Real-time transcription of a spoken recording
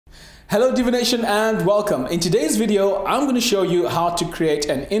Hello Divination and welcome. In today's video, I'm going to show you how to create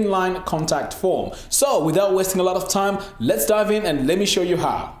an inline contact form. So without wasting a lot of time, let's dive in and let me show you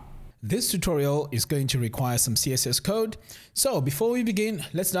how. This tutorial is going to require some CSS code. So before we begin,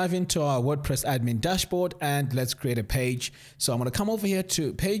 let's dive into our WordPress admin dashboard and let's create a page. So I'm going to come over here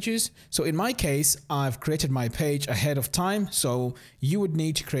to pages. So in my case, I've created my page ahead of time. So you would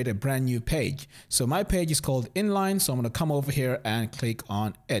need to create a brand new page. So my page is called Inline. So I'm going to come over here and click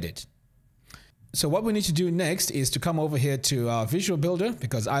on edit. So what we need to do next is to come over here to our Visual Builder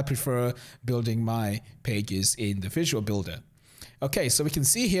because I prefer building my pages in the Visual Builder. Okay, so we can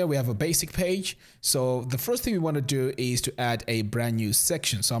see here we have a basic page. So the first thing we want to do is to add a brand new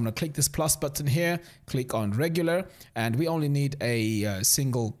section. So I'm going to click this plus button here, click on regular, and we only need a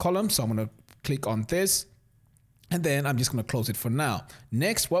single column. So I'm going to click on this. And then I'm just going to close it for now.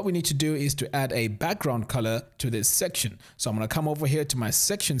 Next, what we need to do is to add a background color to this section. So I'm going to come over here to my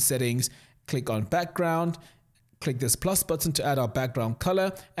section settings, click on background, click this plus button to add our background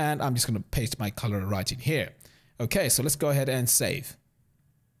color, and I'm just going to paste my color right in here. Okay, so let's go ahead and save.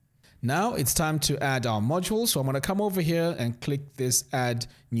 Now it's time to add our module. So I'm going to come over here and click this add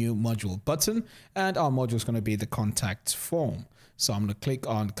new module button, and our module is going to be the contact form. So I'm going to click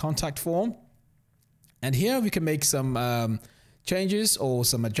on contact form, and here we can make some changes or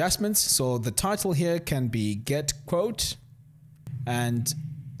some adjustments. So the title here can be get quote, and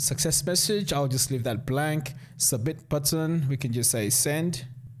success message, I'll just leave that blank. Submit button, we can just say send.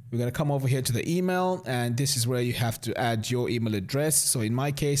 We're going to come over here to the email, and this is where you have to add your email address. So in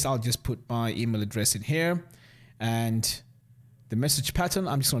my case, I'll just put my email address in here, and the message pattern,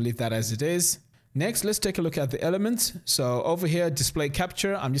 I'm just going to leave that as it is. Next, let's take a look at the elements. So over here, display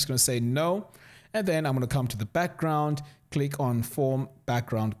capture, I'm just going to say no. And then I'm going to come to the background, click on form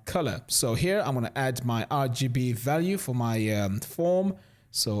background color. So here I'm going to add my RGB value for my form.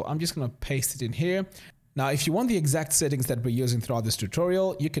 So I'm just going to paste it in here. Now, if you want the exact settings that we're using throughout this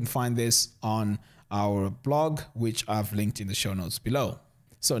tutorial, you can find this on our blog, which I've linked in the show notes below.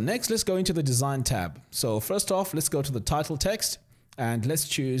 So next, let's go into the design tab. So first off, let's go to the title text and let's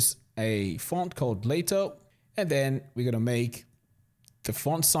choose a font called Later. And then we're going to make the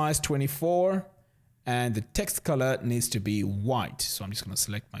font size 24 and the text color needs to be white. So I'm just going to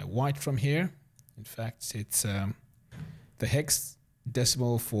select my white from here. In fact, it's the hex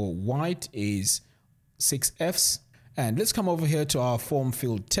decimal for white is 6Fs, and let's come over here to our form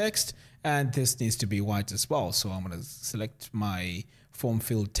field text, and this needs to be white as well. So I'm going to select my form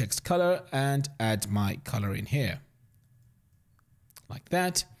field text color and add my color in here like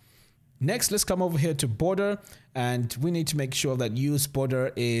that. Next, let's come over here to border, and we need to make sure that use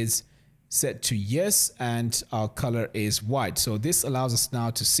border is set to yes and our color is white. So this allows us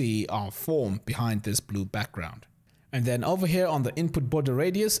now to see our form behind this blue background. And then over here on the input border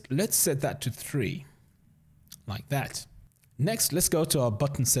radius, let's set that to 3. Like that. Next, let's go to our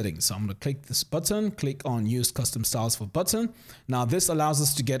button settings. So I'm going to click this button, click on use custom styles for button. Now this allows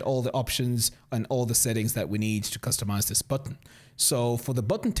us to get all the options and all the settings that we need to customize this button. So for the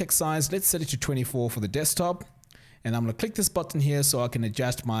button text size, let's set it to 24 for the desktop. And I'm going to click this button here so I can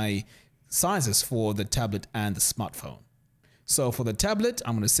adjust my sizes for the tablet and the smartphone. So for the tablet,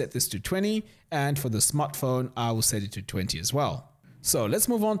 I'm going to set this to 20, and for the smartphone, I will set it to 20 as well. So let's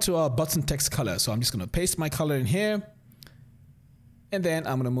move on to our button text color. So I'm just going to paste my color in here. And then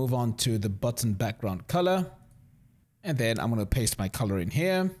I'm going to move on to the button background color. And then I'm going to paste my color in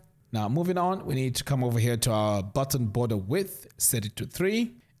here. Now moving on, we need to come over here to our button border width, set it to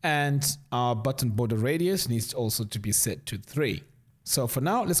 3. And our button border radius needs also to be set to 3. So for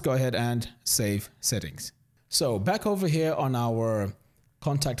now, let's go ahead and save settings. So back over here on our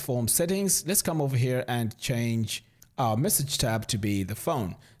contact form settings, let's come over here and change our message tab to be the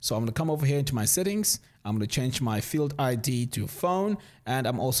phone. So I'm going to come over here into my settings. I'm going to change my field ID to phone, and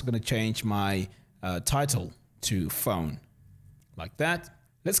I'm also going to change my title to phone like that.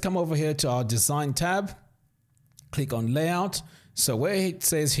 Let's come over here to our design tab, click on layout. So where it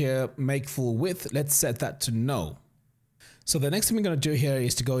says here, make full width, let's set that to no. So the next thing we're going to do here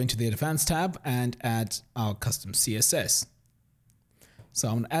is to go into the advanced tab and add our custom CSS. So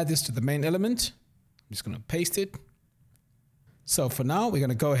I'm going to add this to the main element. I'm just going to paste it. So for now, we're going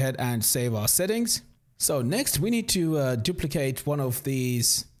to go ahead and save our settings. So next we need to duplicate one of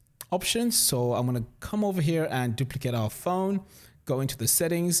these options. So I'm going to come over here and duplicate our phone, go into the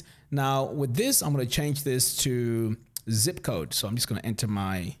settings. Now with this, I'm going to change this to zip code. So I'm just going to enter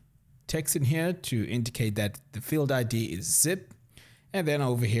my text in here to indicate that the field ID is zip. And then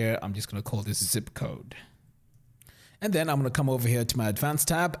over here, I'm just going to call this zip code. And then I'm going to come over here to my advanced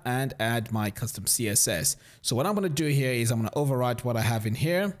tab and add my custom CSS. So what I'm going to do here is I'm going to overwrite what I have in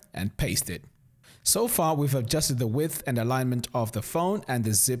here and paste it. So far, we've adjusted the width and alignment of the phone and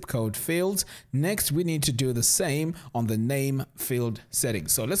the zip code fields. Next, we need to do the same on the name field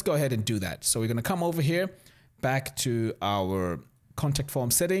settings. So let's go ahead and do that. So we're going to come over here back to our contact form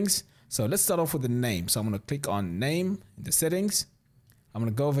settings. So let's start off with the name. So I'm going to click on name in the settings. I'm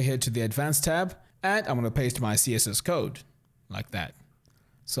going to go over here to the advanced tab and I'm going to paste my CSS code like that.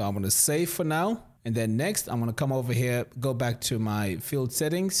 So I'm going to save for now. And then next, I'm going to come over here, go back to my field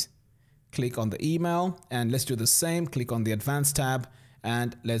settings, click on the email, and let's do the same. Click on the advanced tab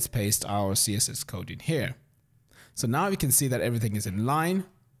and let's paste our CSS code in here. So now you can see that everything is in line.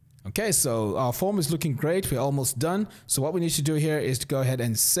 Okay, so our form is looking great. We're almost done. So what we need to do here is to go ahead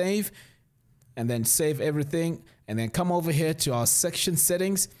and save, and then save everything, and then come over here to our section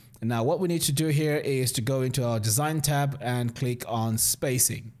settings. And now what we need to do here is to go into our design tab and click on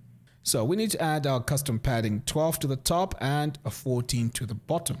spacing. So we need to add our custom padding 12 to the top and a 14 to the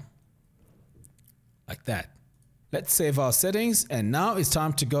bottom. Like that. Let's save our settings, and now it's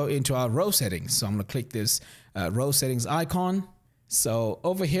time to go into our row settings. So I'm going to click this row settings icon. So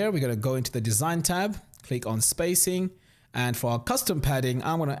over here, we're going to go into the design tab, click on spacing, and for our custom padding,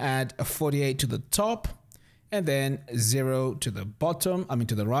 I'm going to add a 48 to the top and then 0 to the bottom,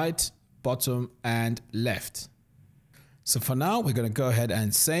 to the right, bottom, and left. So for now, we're going to go ahead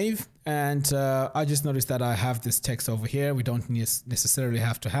and save. And I just noticed that I have this text over here. We don't necessarily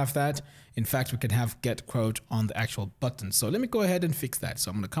have to have that. In fact, we can have get quote on the actual button. So let me go ahead and fix that.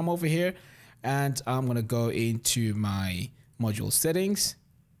 So I'm going to come over here and I'm going to go into my module settings,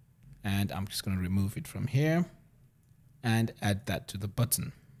 and I'm just going to remove it from here and add that to the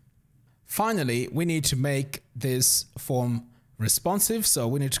button. Finally, we need to make this form responsive. So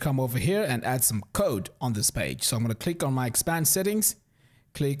we need to come over here and add some code on this page. So I'm going to click on my expand settings,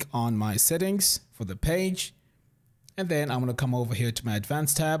 click on my settings for the page, and then I'm going to come over here to my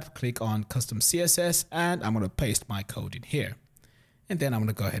advanced tab, click on custom CSS, and I'm going to paste my code in here. And then I'm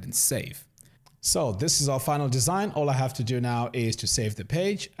going to go ahead and save. So this is our final design. All I have to do now is to save the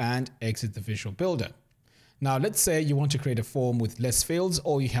page and exit the Visual Builder. Now, let's say you want to create a form with less fields.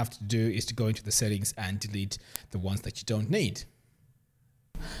 All you have to do is to go into the settings and delete the ones that you don't need.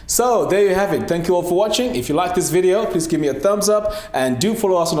 So there you have it. Thank you all for watching. If you like this video, please give me a thumbs up and do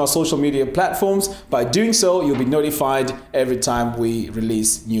follow us on our social media platforms. By doing so, you'll be notified every time we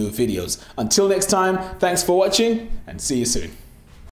release new videos. Until next time, thanks for watching and see you soon.